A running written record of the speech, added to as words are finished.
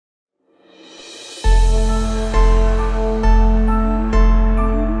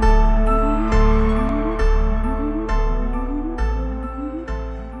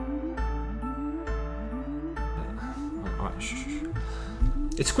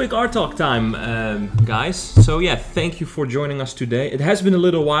quick art talk time, guys. So yeah, thank you for joining us today. It has been a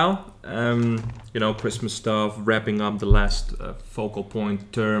little while, you know, Christmas stuff, wrapping up the last focal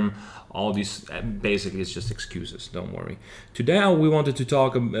point term. All these basically it's just excuses. Don't worry. Today we wanted to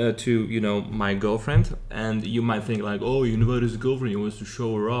talk to my girlfriend, and you might think like, oh, you invited his girlfriend, you want to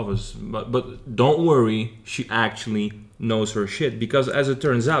show her off, but don't worry, she actually knows her shit, because as it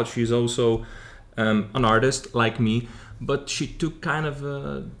turns out, she's also an artist like me, but she took kind of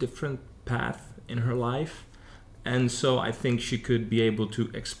a different path in her life, and so I think she could be able to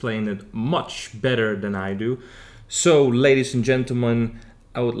explain it much better than I do. So, ladies and gentlemen,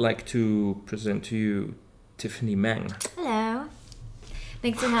 I would like to present to you Tiffanie Mang. Hello.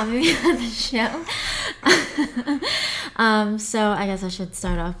 Thanks for having me on the show. So I guess I should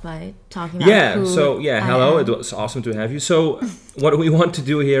start off by talking about hello. It was awesome to have you. So what we want to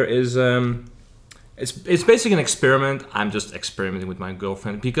do here is it's basically an experiment. I'm just experimenting with my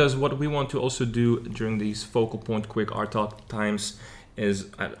girlfriend, because what we want to also do during these focal point quick art talk times is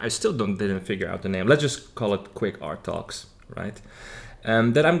I still didn't figure out the name. Let's just call it quick art talks, right?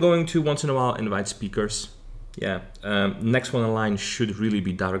 That I'm going to once in a while invite speakers. Yeah. Next one in line should really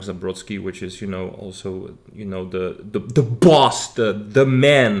be Darek Zabrodsky, which is also the boss, the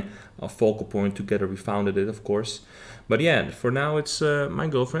man of Focal Point. Together we founded it, of course. But yeah, for now it's my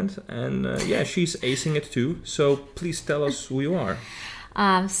girlfriend, and she's acing it too. So please tell us who you are.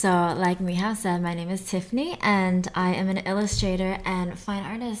 So like Michal said, my name is Tiffanie, and I am an illustrator and fine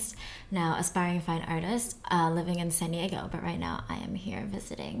artist now, aspiring fine artist, living in San Diego. But right now I am here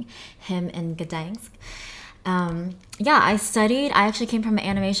visiting him in Gdańsk. I actually came from an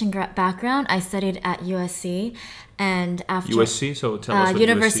animation background. I studied at USC, and after USC, so tell us what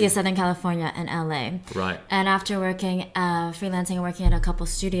University USC. of Southern California in LA. Right. And after working, freelancing and working at a couple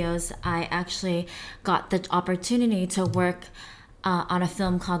studios, I actually got the opportunity to work on a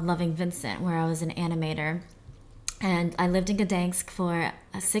film called Loving Vincent, where I was an animator. And I lived in Gdańsk for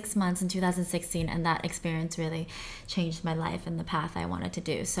 6 months in 2016, and that experience really changed my life and the path I wanted to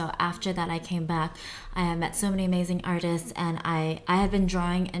do. So after that, I came back. I have met so many amazing artists, and I have been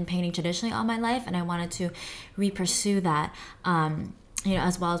drawing and painting traditionally all my life, and I wanted to re-pursue that,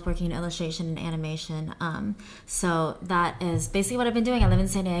 as well as working in illustration and animation. So that is basically what I've been doing. I live in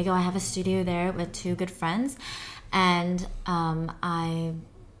San Diego. I have a studio there with 2 good friends, and I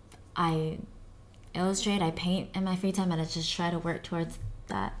illustrate, I paint in my free time, and I just try to work towards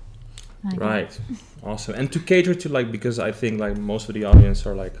that. Right. Awesome. And to cater to because I think most of the audience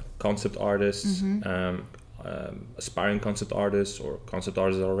are concept artists, aspiring concept artists, or concept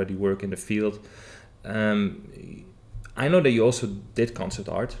artists that already work in the field. I know that you also did concept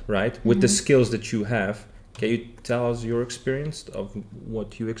art, right? With the skills that you have. Can you tell us your experience of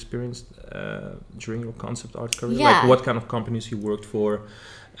what you experienced during your concept art career? Yeah. What kind of companies you worked for?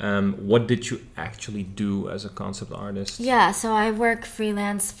 What did you actually do as a concept artist? Yeah, so I work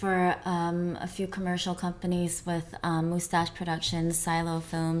freelance for a few commercial companies with Moustache Productions, Silo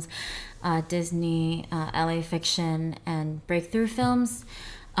Films, Disney, LA Fiction, and Breakthrough Films.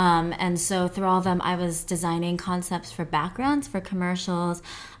 And so through all of them, I was designing concepts for backgrounds, for commercials,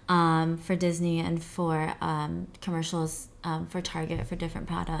 for Disney, and for commercials for Target, for different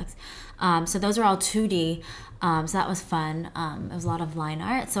products. So those are all 2D. So that was fun. It was a lot of line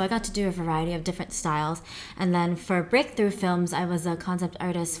art. So I got to do a variety of different styles. And then for Breakthrough Films, I was a concept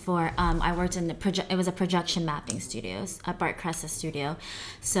artist for, I worked in, it was a projection mapping studios, a Bart Cressa studio.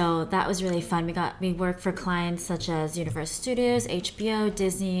 So that was really fun. We worked for clients such as Universal Studios, HBO,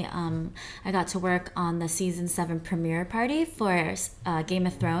 Disney. I got to work on the season 7 premiere party for Game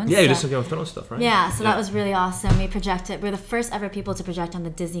of Thrones. Yeah, you did some Game of Thrones stuff, right? Yeah, so that was really awesome. We were the first ever people to project on the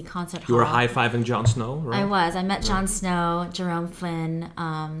Disney concert hall. You were high-fiving Jon Snow, right? I was. I met Jon Snow, Jerome Flynn,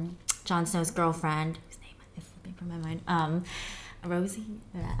 Jon Snow's girlfriend, whose name is slipping from my mind, Rosie?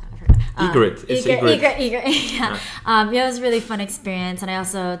 Egret. It's Egret. Yeah. It was a really fun experience. And I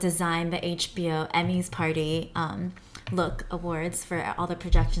also designed the HBO Emmys party look awards for all the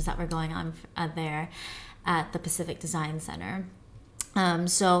projections that were going on there at the Pacific Design Center.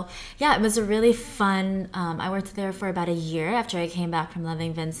 It was a really fun, I worked there for about a year after I came back from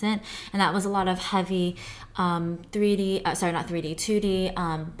Loving Vincent, and that was a lot of heavy 2D,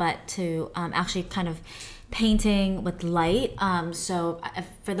 but to actually kind of painting with light.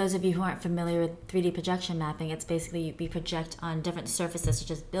 For those of you who aren't familiar with 3D projection mapping, it's basically we project on different surfaces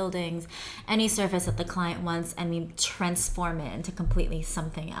such as buildings, any surface that the client wants, and we transform it into completely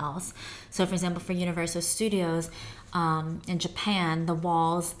something else. So for example, for Universal Studios in Japan, the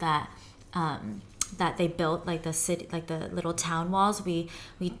walls that they built, like the city, like the little town walls, we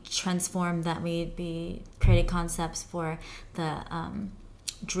transformed that. We created concepts for the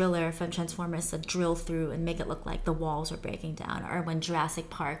driller from Transformers to drill through and make it look like the walls were breaking down, or when Jurassic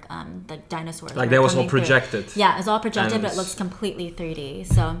Park, the dinosaurs like that was all projected. Yeah, it's all projected, but it looks completely 3D.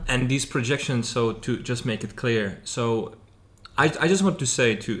 So and these projections, so to just make it clear, so I just want to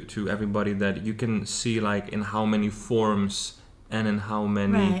say to everybody that you can see like in how many forms and in how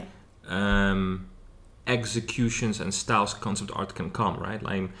many executions and styles concept art can come, right?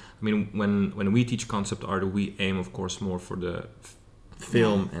 Like, I mean, when we teach concept art, we aim, of course, more for the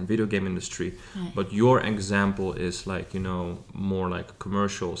film and video game industry. Right. But your example is like, you know, more like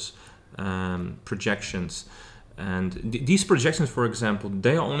commercials, projections. And these projections, for example,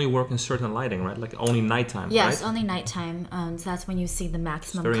 they only work in certain lighting, right? Like only nighttime, yes, right? only nighttime. So that's when you see the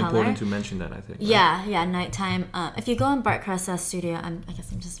maximum color. It's very important to mention that, I think. Yeah, right? Nighttime. If you go in Bart Cressa's studio, I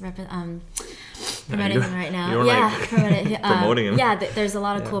guess I'm just promoting him right now. Promoting him. Yeah, there's a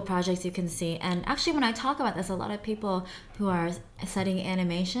lot of cool projects you can see. And actually, when I talk about this, a lot of people who are studying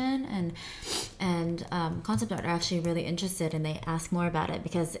animation and concept art are actually really interested, and they ask more about it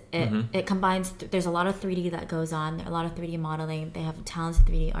because it combines. There's a lot of 3D that goes on. There are a lot of 3D modeling. They have talented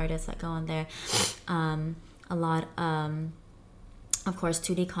 3D artists that go on there. A lot. Of course,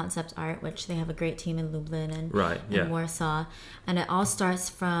 2D concept art, which they have a great team in Lublin and Warsaw. And it all starts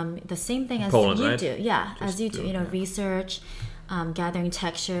from the same thing as Poland, you right? do. Yeah, as you do. You know, research, gathering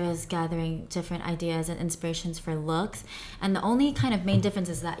textures, gathering different ideas and inspirations for looks. And the only kind of main difference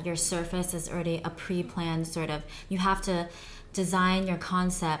is that your surface is already a pre-planned sort of, you have to design your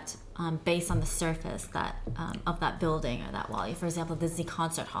concept based on the surface that of that building or that wall. For example, the Disney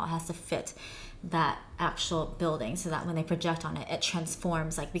concert hall has to fit that actual building so that when they project on it, it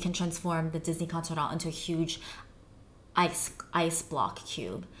transforms. Like we can transform the Disney concert hall into a huge ice block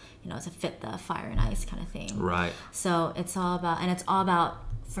cube, you know, to fit the fire and ice kind of thing. Right. So it's all about,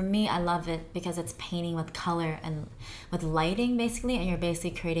 for me, I love it because it's painting with color and with lighting basically, and you're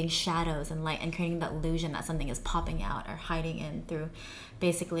basically creating shadows and light and creating that illusion that something is popping out or hiding in through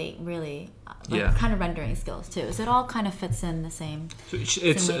basically really kind of rendering skills too. So it all kind of fits in the same. So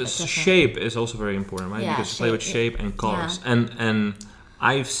it's shape is also very important, right? Yeah, because you play with shape and colors. Yeah. And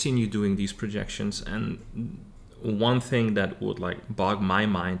I've seen you doing these projections, and one thing that would like bog my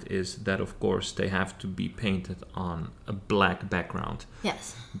mind is that of course they have to be painted on a black background.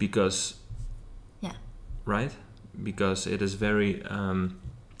 Yes. Because right? Because it is very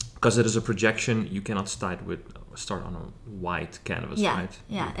because it is a projection, you cannot start on a white canvas, right?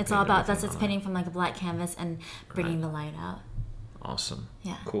 Yeah, it's all about it's painting from like a black canvas and bringing the light out. Awesome.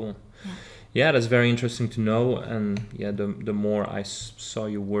 Yeah. Cool. Yeah, that's very interesting to know. And the more I saw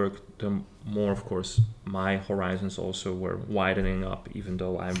your work, the more, of course, my horizons also were widening up, even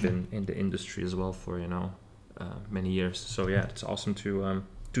though I've been in the industry as well for, many years. So yeah, it's awesome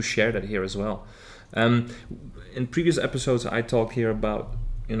to share that here as well. In previous episodes, I talked here about,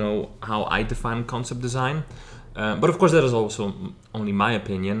 how I define concept design. But of course, that is also only my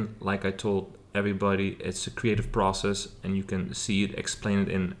opinion. Like I told everybody, it's a creative process, and you can see it, explain it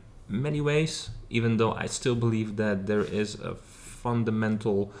in many ways, even though I still believe that there is a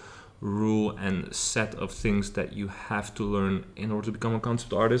fundamental rule and set of things that you have to learn in order to become a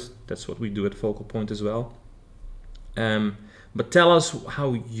concept artist. That's what we do at Focal Point as well. But tell us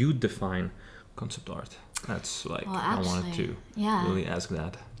how you define concept art. That's like, I wanted to really ask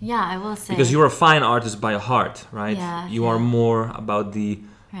that. Yeah, I will say. Because you're a fine artist by heart, right? Yeah, you are more about the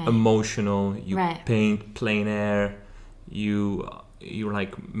emotional. You paint plein air. You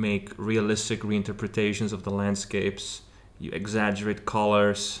like make realistic reinterpretations of the landscapes. You exaggerate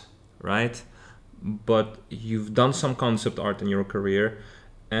colors, right? But you've done some concept art in your career,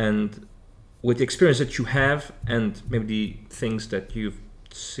 and with the experience that you have, and maybe the things that you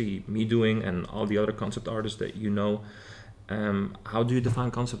see me doing, and all the other concept artists that how do you define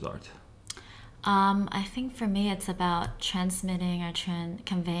concept art? I think for me, it's about transmitting or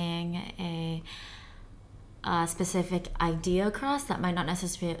conveying a specific idea across that might not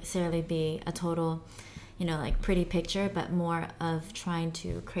necessarily be a total, like pretty picture, but more of trying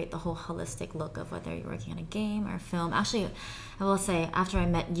to create the whole holistic look of whether you're working on a game or a film. Actually, I will say, after I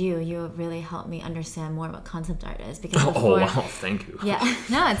met you, you really helped me understand more what concept art is. Because wow, thank you. Yeah,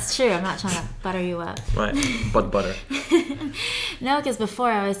 no, it's true. I'm not trying to butter you up. Right, but butter. No, because before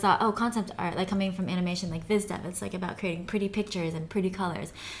I always thought, concept art, like coming from animation, like viz dev, it's like about creating pretty pictures and pretty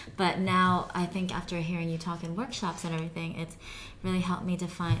colors. But now I think after hearing you talk in workshops and everything, it's really helped me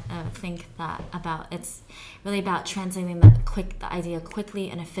think that it's really about translating the idea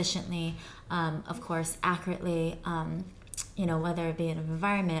quickly and efficiently, of course, accurately, whether it be in an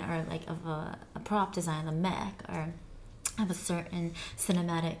environment or like of a prop design, the mech, or of a certain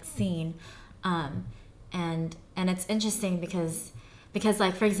cinematic scene. And it's interesting because because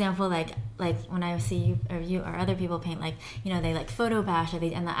like for example like when I see you or other people paint, like they like photo bash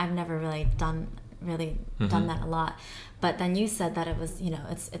and I've never really done that a lot, but then you said that it was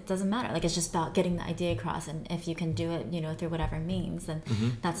it doesn't matter, like it's just about getting the idea across, and if you can do it through whatever means, then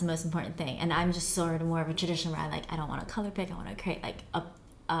that's the most important thing. And I'm just sort of more of a tradition where I don't want to color pick, I want to create like a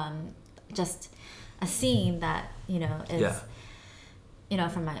just a scene that is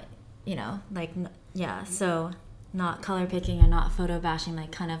from my so not color picking or not photo bashing,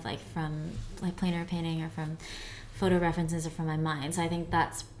 like kind of like from like plein air painting or from photo references or from my mind. So I think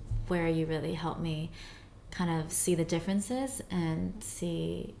that's where you really help me kind of see the differences and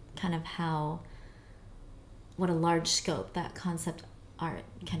see kind of what a large scope that concept art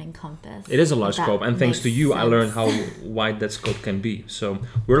can encompass. It is a large scope, and thanks to you, I learned how wide that scope can be. So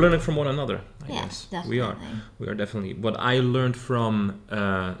we're learning from one another, I guess. Definitely. We are definitely. What I learned from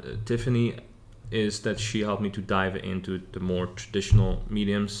Tiffanie is that she helped me to dive into the more traditional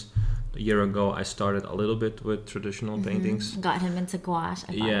mediums. A year ago, I started a little bit with traditional paintings. Got him into gouache.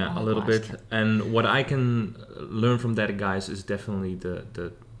 Yeah, a little bit. And what I can learn from that, guys, is definitely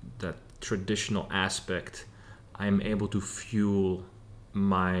the traditional aspect. I'm able to fuel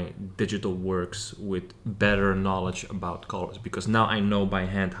my digital works with better knowledge about colors, because now I know by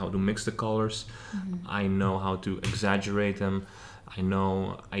hand how to mix the colors. I know how to exaggerate them. I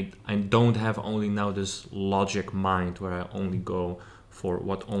know I don't have only now this logic mind where I only go for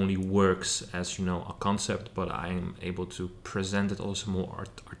what only works as a concept, but I'm able to present it also more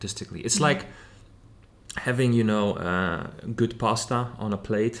artistically. It's like having good pasta on a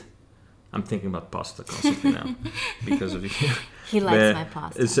plate. I'm thinking about pasta constantly now because of you. He likes my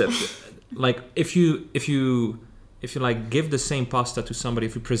pasta. It's like if you like give the same pasta to somebody,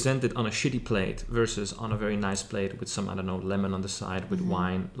 if you present it on a shitty plate versus on a very nice plate with some lemon on the side with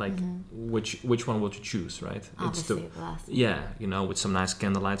wine, like which one would you choose, right? Obviously the last. Yeah, with some nice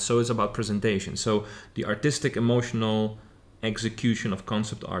candlelight. So it's about presentation. So the artistic, emotional execution of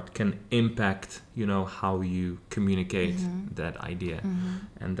concept art can impact how you communicate that idea,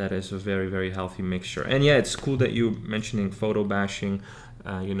 and that is a very, very healthy mixture. And yeah, it's cool that you're mentioning photo bashing,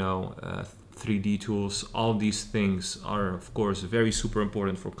 3D tools. All these things are of course very super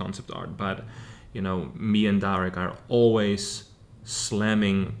important for concept art, but me and Darek are always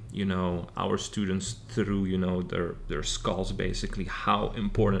slamming our students through their skulls, basically how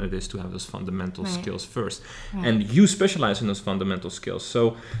important it is to have those fundamental skills first. And you specialize in those fundamental skills,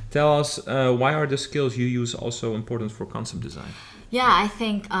 so tell us why are the skills you use also important for concept design? Yeah, I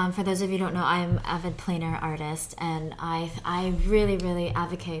think for those of you who don't know, I'm an avid plein air artist, and I really, really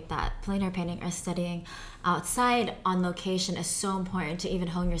advocate that plein air painting or studying outside on location is so important to even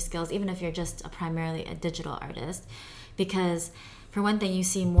hone your skills, even if you're just primarily a digital artist. Because for one thing, you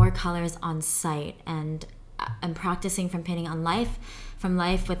see more colors on site, and practicing from painting from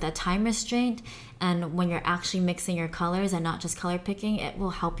life with a time restraint, and when you're actually mixing your colors and not just color picking, it will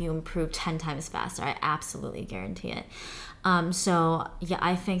help you improve 10 times faster. I absolutely guarantee it. So yeah,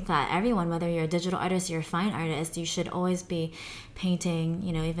 I think that everyone, whether you're a digital artist or you're a fine artist, you should always be painting,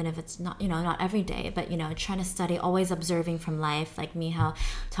 even if it's not, not every day, but, trying to study, always observing from life, like Michal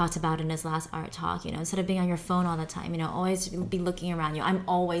talked about in his last art talk, instead of being on your phone all the time, always be looking around you. I'm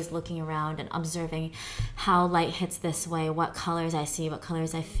always looking around and observing how light hits this way, what colors I see, what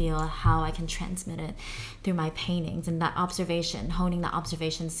colors I feel, how I can transmit it through my paintings. And that observation, honing that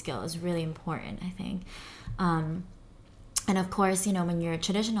observation skill is really important, I think. And of course, when you're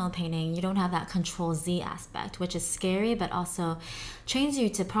traditional painting, you don't have that Control Z aspect, which is scary, but also trains you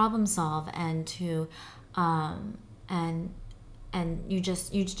to problem solve and to, and you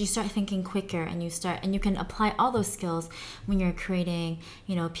start thinking quicker, and you can apply all those skills when you're creating,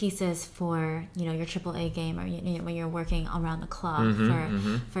 pieces for, your AAA game, or when you're working around the clock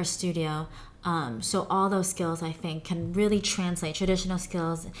for a studio. So all those skills, I think, can really translate. Traditional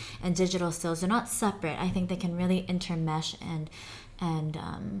skills and digital skills, they're not separate. I think they can really intermesh and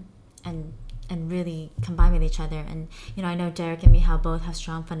really combine with each other. And I know Derek and Michal both have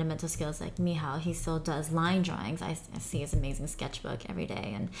strong fundamental skills. Like Michal, he still does line drawings. I see his amazing sketchbook every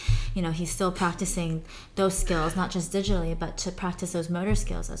day, and he's still practicing those skills, not just digitally, but to practice those motor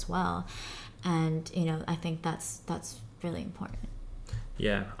skills as well. And I think that's really important.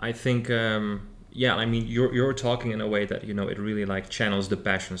 Yeah, I think, you're talking in a way that, it really channels the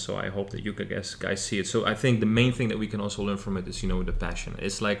passion. So I hope that you guys see it. So I think the main thing that we can also learn from it is, the passion.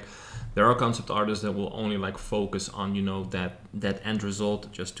 It's like there are concept artists that will only focus on, that end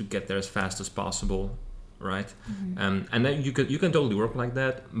result, just to get there as fast as possible. Right. And then you can totally work like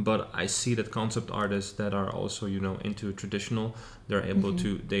that. But I see that concept artists that are also, into traditional, they're able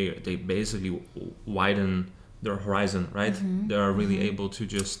to, they basically widen their horizon, right? They are really able to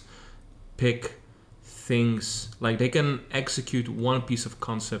just pick things, like they can execute one piece of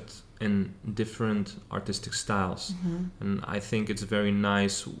concept in different artistic styles. And I think it's very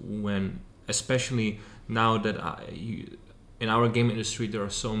nice when, especially now that in our game industry there are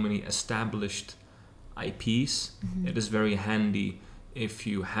so many established IPs, it is very handy if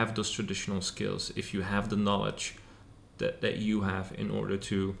you have those traditional skills, if you have the knowledge that you have in order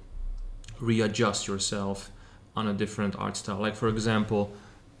to readjust yourself on a different art style. Like for example,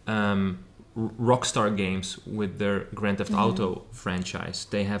 Rockstar Games with their Grand Theft Auto franchise,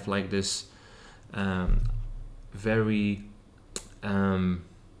 they have like this very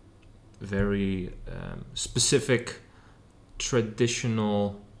specific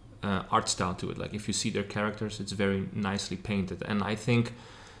traditional art style to it. Like if you see their characters, it's very nicely painted, and I think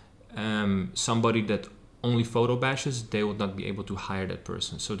somebody that only photo bashes, they would not be able to hire that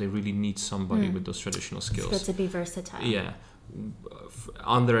person, so they really need somebody with those traditional skills. It's good to be versatile. Yeah.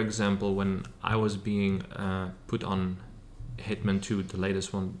 On their example, when I was being put on Hitman 2, the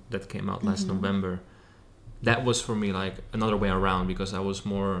latest one that came out last November, that was for me like another way around, because I was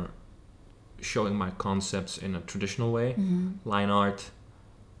more showing my concepts in a traditional way, line art,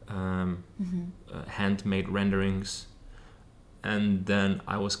 handmade renderings, and then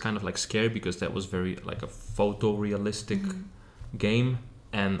I was kind of like scared because that was very like a photorealistic game,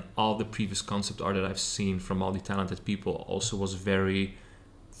 and all the previous concept art that I've seen from all the talented people also was very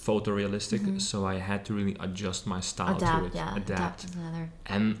photorealistic, so I had to really adjust my style to it. Adapt.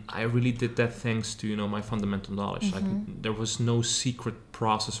 And I really did that thanks to, you know, my fundamental knowledge. Like there was no secret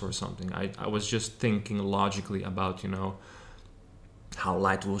process or something. I was just thinking logically about, you know, how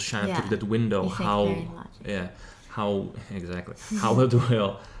light will shine through that window, how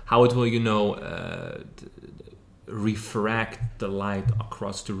it will, you know, refract the light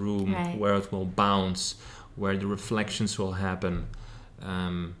across the room, where it will bounce, where the reflections will happen.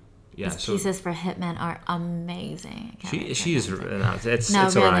 These pieces for Hitman are amazing. She is. It's really.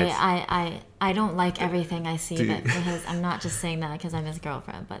 Right. I don't like everything I see, but because I'm not just saying that because I'm his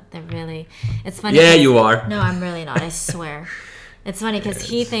girlfriend, but they're really. It's funny. Yeah, you are. No, I'm really not. I swear. It's funny because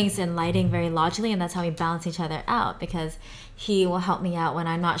he thinks in lighting very logically, and that's how we balance each other out, because he will help me out when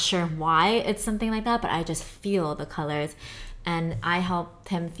I'm not sure why it's something like that, but I just feel the colors, and I help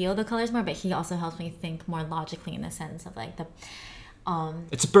him feel the colors more, but he also helps me think more logically in the sense of like the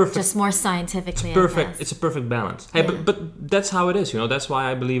it's a perfect, just more scientifically. It's a perfect balance. Hey, but that's how it is, you know. That's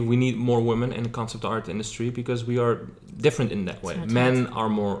why I believe we need more women in the concept art industry, because we are different in that way. Men are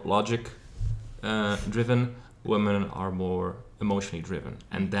more logic driven, women are more emotionally driven,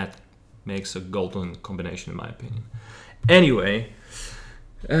 and that makes a golden combination in my opinion. Anyway,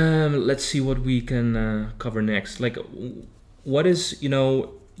 let's see what we can cover next. Like, what is, you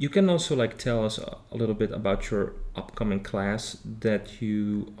know, you can also like tell us a little bit about your upcoming class that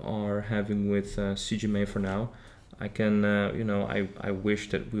you are having with CGMA for now. I can, you know, I wish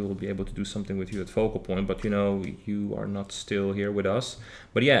that we will be able to do something with you at Focal Point, but you know, you are not still here with us.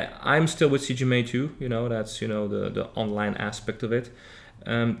 But yeah, I'm still with CGMA too. You know, that's, you know, the online aspect of it.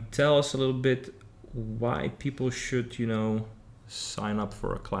 Tell us a little bit why people should, you know, sign up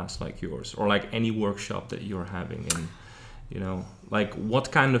for a class like yours, or like any workshop that you're having, and you know, like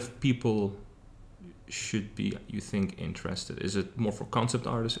what kind of people should be, you think, interested? Is it more for concept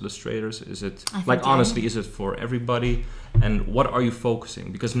artists, illustrators? Is it like, honestly, is it for everybody? And what are you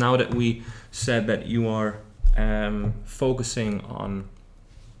focusing? Because now that we said that you are focusing on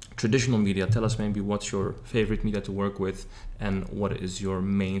traditional media, tell us maybe what's your favorite media to work with, and what is your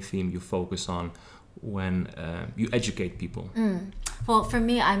main theme you focus on when you educate people? Well, for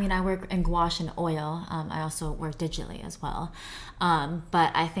me, I mean, I work in gouache and oil. I also work digitally as well.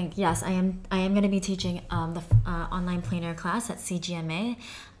 But I think, yes, I am going to be teaching the online planer class at CGMA.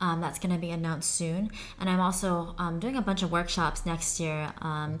 That's going to be announced soon. And I'm also doing a bunch of workshops next year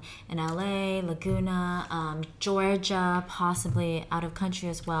in LA, Laguna, Georgia, possibly out of country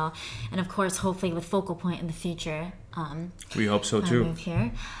as well. And of course, hopefully with Focal Point in the future. We hope so too. Move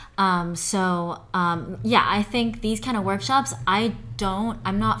here. Yeah, I think these kind of workshops, I'm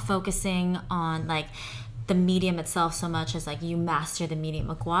not focusing on like the medium itself so much as like you master the medium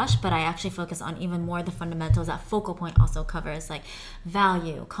of gouache, but I actually focus on even more the fundamentals that Focal Point also covers, like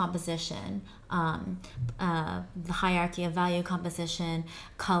value, composition, the hierarchy of value composition,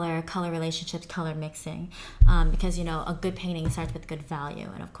 color relationships, color mixing, because a good painting starts with good value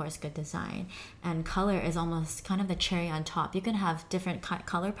and of course good design, and color is almost kind of the cherry on top. You can have different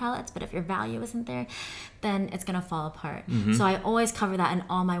color palettes, but if your value isn't there, then it's gonna fall apart. So I always cover that in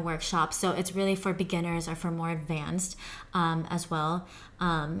all my workshops, so it's really for beginners or for more advanced as well.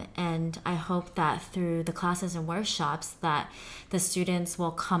 And I hope that through the classes and workshops that the students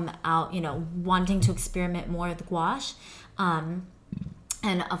will come out, wanting to experiment more with gouache,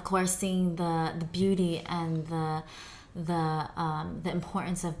 and of course seeing the beauty and the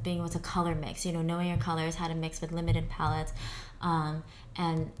importance of being able to color mix, knowing your colors, how to mix with limited palettes, and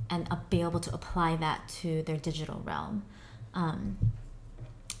be able to apply that to their digital realm.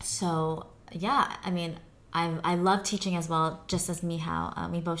 So yeah, I mean, I love teaching as well, just as Michal.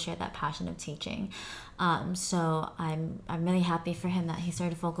 We both share that passion of teaching. So I'm really happy for him that he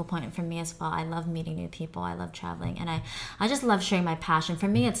started a focal point for me as well. I love meeting new people. I love traveling, and I just love sharing my passion. For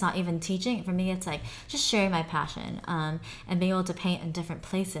me, it's not even teaching. For me, it's like just sharing my passion, and being able to paint in different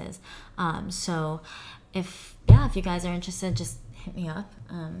places. So if you guys are interested, just hit me up.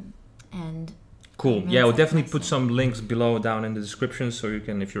 And cool. really Yeah, we'll definitely put some links below down in the description, so you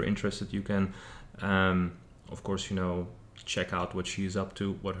can, if you're interested, you can, of course, check out what she's up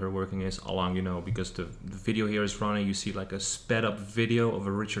to, what her working is along, because the video here is running. You see like a sped up video of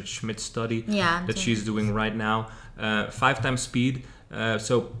a Richard Schmidt study that she's doing right now, 5 times speed.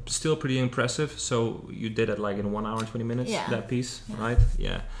 So still pretty impressive. So you did it like in 1 hour and 20 minutes, that piece, right?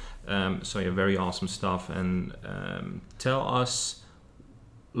 Yeah. So yeah, very awesome stuff. And tell us,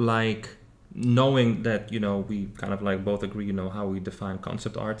 like, knowing that, we kind of like both agree, how we define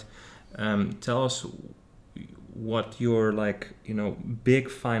concept art. Tell us what your big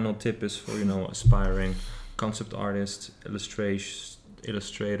final tip is for aspiring concept artists, illustrators,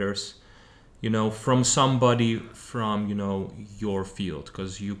 from somebody from your field,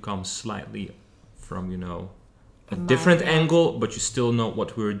 because you come slightly from a different angle, but you still know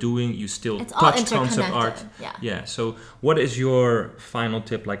what we're doing. You still touch concept art. Yeah. So what is your final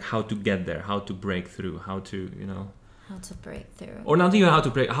tip, like how to get there, how to break through, how to how to break through, or not even how to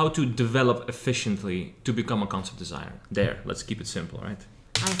break, how to develop efficiently to become a concept designer? There, let's keep it simple, right?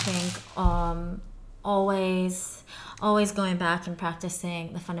 I think always going back and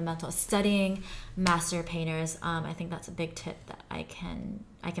practicing the fundamentals, studying master painters. I think that's a big tip that I can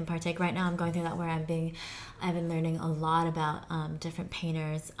partake. Right now I'm going through that, where I've been learning a lot about different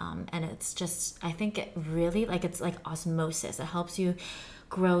painters, and it's just, I think it really, it's like osmosis. It helps you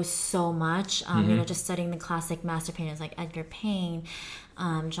grow so much, just studying the classic master painters like Edgar Payne,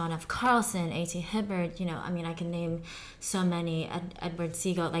 John F. Carlson, A.T. Hibbert, I can name so many, Edward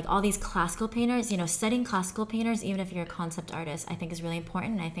Seago, like all these classical painters. Studying classical painters, even if you're a concept artist, I think is really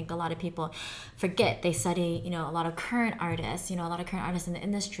important. And I think a lot of people forget. They study, a lot of current artists, a lot of current artists in the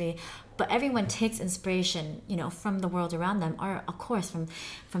industry, but everyone takes inspiration, from the world around them, or of course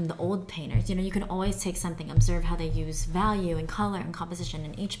from the old painters. You can always take something, observe how they use value and color and composition,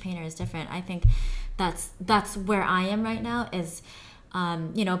 and each painter is different. I think that's where I am right now, is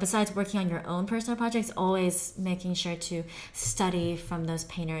besides working on your own personal projects, always making sure to study from those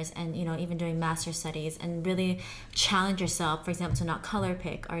painters, and even doing master studies, and really challenge yourself, for example, to not color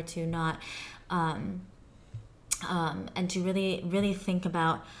pick, or to not and to really think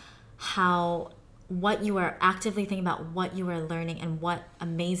about what you are actively thinking about, what you are learning, and what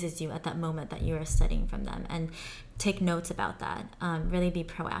amazes you at that moment that you are studying from them, and take notes about that. Really be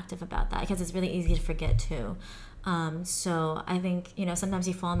proactive about that, because it's really easy to forget too. So I think, sometimes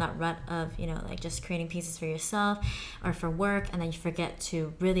you fall in that rut of, just creating pieces for yourself or for work, and then you forget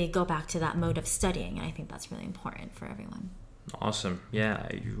to really go back to that mode of studying. And I think that's really important for everyone. Awesome. Yeah,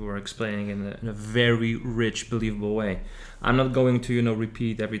 you were explaining in a very rich, believable way. I'm not going to,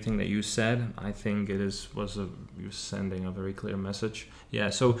 repeat everything that you said. I think you're sending a very clear message.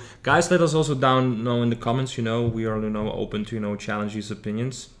 Yeah, so guys, let us also down know in the comments, we are, open to, challenge these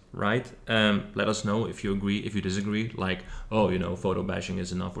opinions. Right? Let us know if you agree, if you disagree, like, photo bashing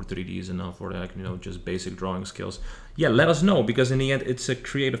is enough, or 3D is enough, or just basic drawing skills. Yeah, let us know, because in the end it's a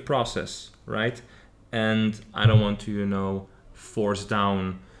creative process, right? And I don't want to, force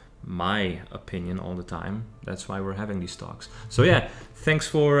down my opinion all the time. That's why we're having these talks. So yeah, thanks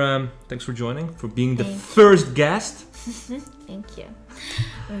for joining, for being the first guest. Thank you.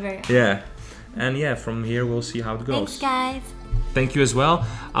 Yeah. And yeah, from here we'll see how it goes. Thanks, guys. Thank you as well.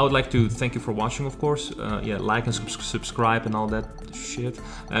 I would like to thank you for watching, of course. Like and subscribe and all that shit.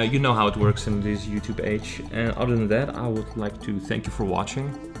 You know how it works in this YouTube age. And other than that, I would like to thank you for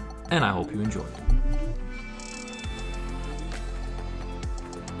watching, and I hope you enjoyed.